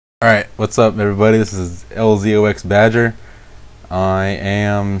Alright, what's up everybody? This is LZOX Badger. I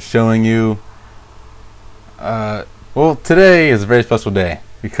am showing you, well, today is a very special day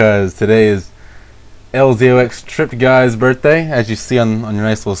because today is LZOX TrptGuy's birthday. As you see on your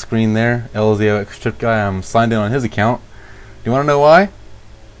nice little screen there, LZOX TrptGuy, I'm signed in on his account. Do you want to know why?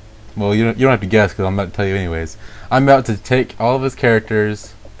 Well, you don't have to guess because I'm about to tell you anyways. I'm about to take all of his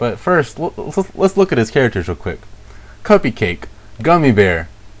characters, but first, let's look at his characters real quick. Cuppy Cake, Gummy Bear,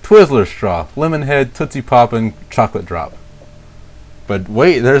 Twizzler Straw, Lemon Head, Tootsie Pop, and Chocolate Drop. But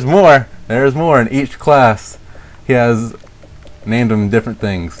wait, there's more. There's more in each class. He has named them different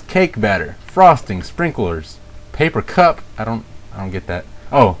things: cake batter, frosting, sprinklers, paper cup. I don't get that.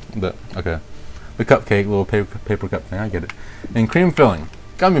 Oh, the cupcake, little paper cup thing. I get it. And cream filling.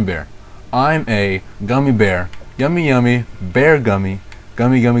 Gummy bear. I'm a gummy bear. Yummy yummy bear gummy.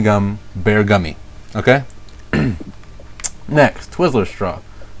 Gummy gummy gum bear gummy. Okay. Next, Twizzler Straw.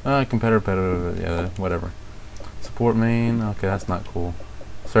 Competitor, yeah, whatever. Support main, okay, that's not cool.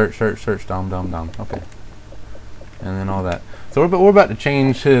 Search, dom. Okay. And then all that. So we're about to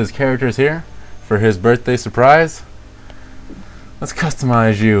change his characters here for his birthday surprise. Let's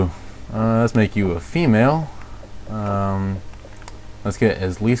customize you. Let's make you a female. Let's get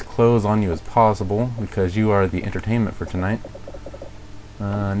as least clothes on you as possible because you are the entertainment for tonight.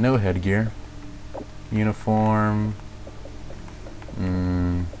 No headgear. Uniform.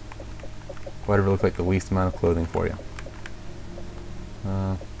 Whatever looks like the least amount of clothing for you.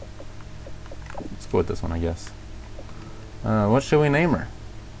 Let's go with this one, I guess. What should we name her?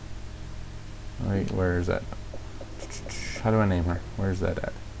 Wait, where is that? How do I name her? Where's that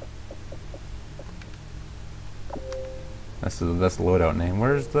at? That's the loadout name.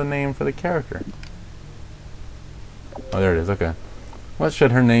 Where's the name for the character? Oh, there it is. Okay. What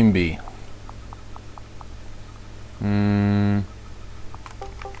should her name be?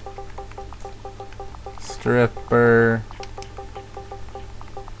 Stripper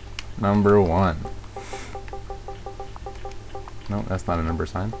number 1. No, that's not a number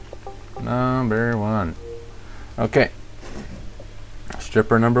sign. Number 1. Okay.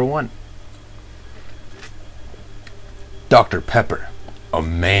 Stripper number 1. Dr. Pepper, a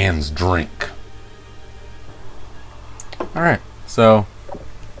man's drink. Alright, so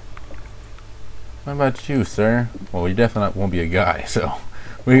what about you, sir? Well, you definitely won't be a guy, so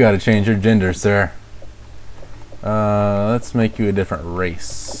we gotta change your gender, sir. Let's make you a different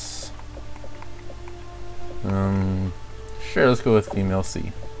race. Sure, let's go with female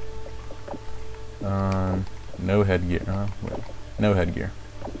C. No headgear. Wait, no headgear.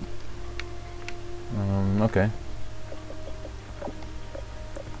 Okay.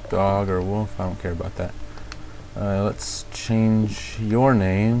 Dog or wolf, I don't care about that. Let's change your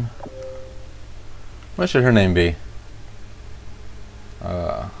name. What should her name be?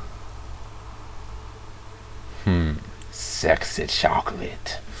 Sexy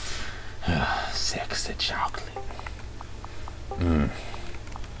chocolate. Sexy chocolate.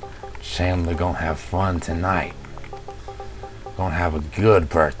 Chandler gonna have fun tonight. Gonna have a good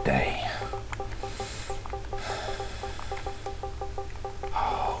birthday.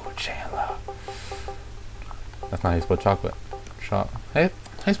 Oh, Chandler. That's not how you spell chocolate. Hey,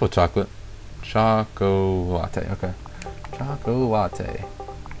 how you spell chocolate? Choco latte. Okay. Choco latte.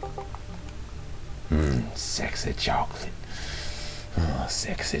 Sexy chocolate.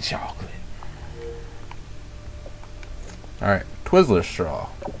 Sexy chocolate. Alright, Twizzler Straw.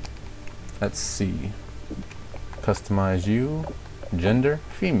 Let's see. Customize you. Gender,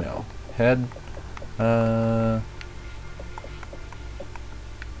 female. Head,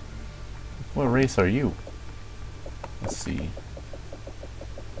 what race are you? Let's see.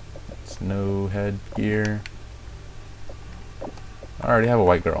 It's no headgear. I already have a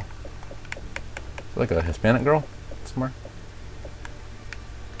white girl. Like a Hispanic girl somewhere.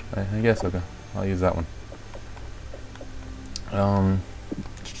 I guess okay. I'll use that one.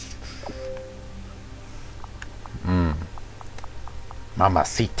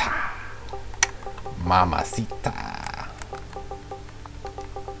 Mamacita. Mamacita.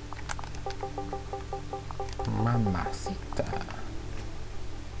 Mamacita.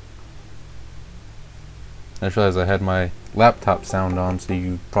 I just realized I had my laptop sound on, so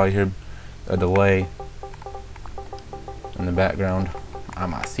you probably hear a delay in the background.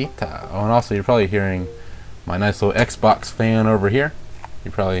 Mamacita. Oh, and also you're probably hearing my nice little Xbox fan over here.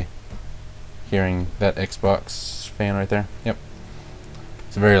 You're probably hearing that Xbox fan right there. Yep,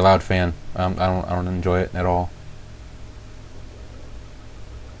 it's a very loud fan. I don't enjoy it at all.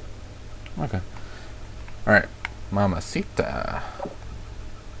 Okay. All right, Mamacita.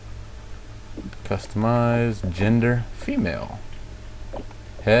 Customize gender female.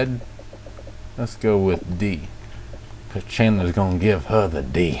 Head. Let's go with D. Cause Chandler's gonna give her the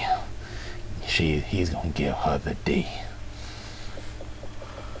D. He's gonna give her the D.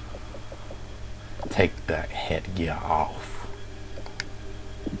 Take that headgear off.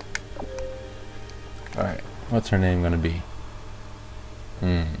 Alright, what's her name gonna be?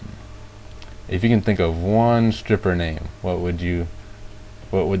 If you can think of one stripper name, what would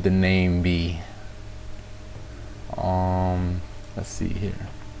the name be? Let's see here.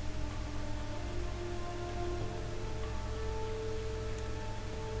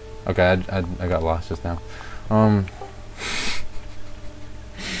 Okay, I got lost just now.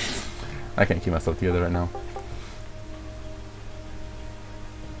 I can't keep myself together right now.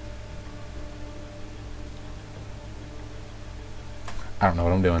 I don't know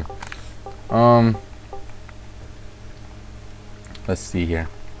what I'm doing. Let's see here.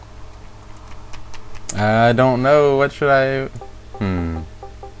 I don't know. What should I?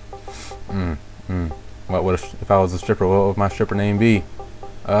 What would if I was a stripper? What would my stripper name be?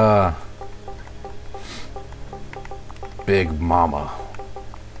 Big Mama.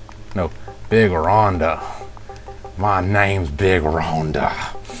 No, Big Rhonda. My name's Big Rhonda.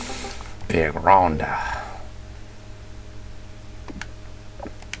 Big Rhonda.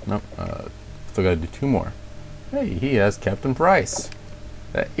 Nope. Still gotta do 2 more. Hey, he has Captain Price.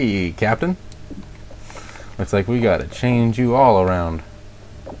 Hey, Captain. Looks like we gotta change you all around.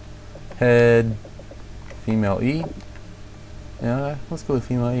 Head. Female E. Yeah, let's go with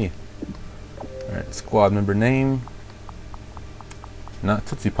female E. Alright, squad member name. Not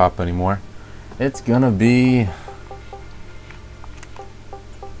Tootsie Pop anymore. It's gonna be...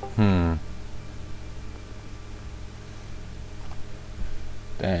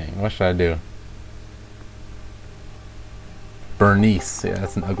 Dang, what should I do? Bernice. Yeah,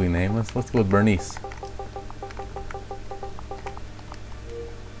 that's an ugly name. Let's go with Bernice.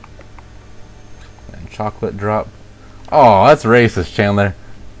 And chocolate drop. Oh, that's racist, Chandler.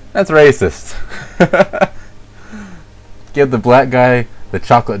 That's racist. Give the black guy the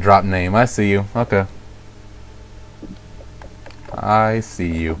chocolate drop name. I see you. Okay. I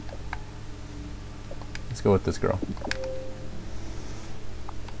see you. Let's go with this girl.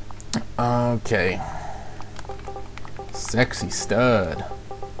 Okay. Sexy stud.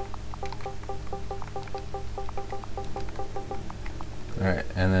 Alright,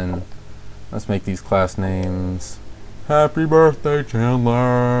 and then let's make these class names. Happy birthday,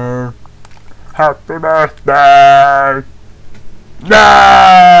 Chandler. Happy birthday. No!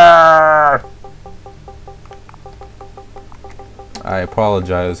 I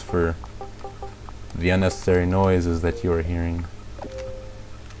apologize for the unnecessary noises that you are hearing.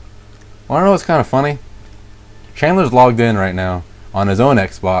 Wanna know what's kind of funny? Chandler's logged in right now on his own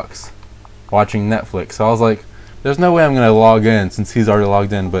Xbox watching Netflix. So I was like, there's no way I'm gonna log in since he's already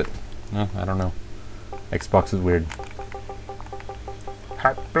logged in, but I don't know. Xbox is weird.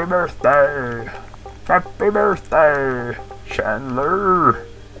 Happy birthday! Happy birthday, Chandler!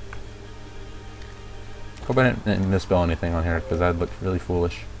 Hope I didn't misspell anything on here because I'd look really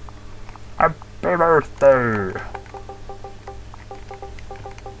foolish. Happy birthday!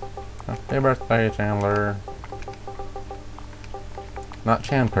 Happy birthday, Chandler. Not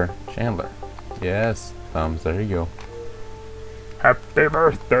Chandler, Chandler. Yes, thumbs, there you go. Happy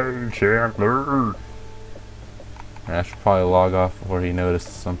birthday, Chandler. I should probably log off before he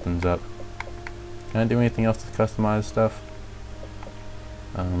notices something's up. Can I do anything else to customize stuff?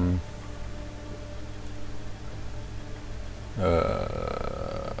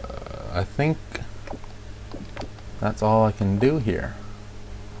 I think that's all I can do here.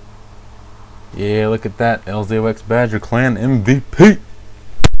 Yeah, look at that. LZOX Badger Clan MVP.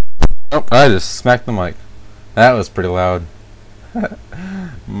 Oh, I just smacked the mic. That was pretty loud.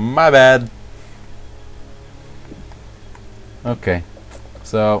 My bad. Okay,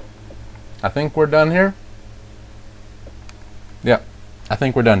 so I think we're done here. Yep, I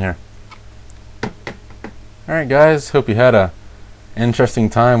think we're done here. Alright guys, hope you had a interesting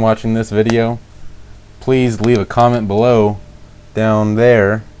time watching this video. Please leave a comment below down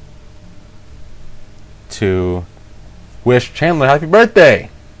there to wish Chandler happy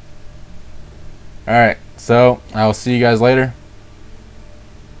birthday. Alright, so I will see you guys later.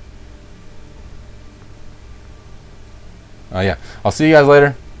 Oh yeah, I'll see you guys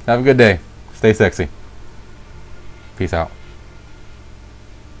later. Have a good day. Stay sexy. Peace out.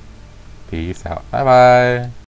 Peace out. Bye bye.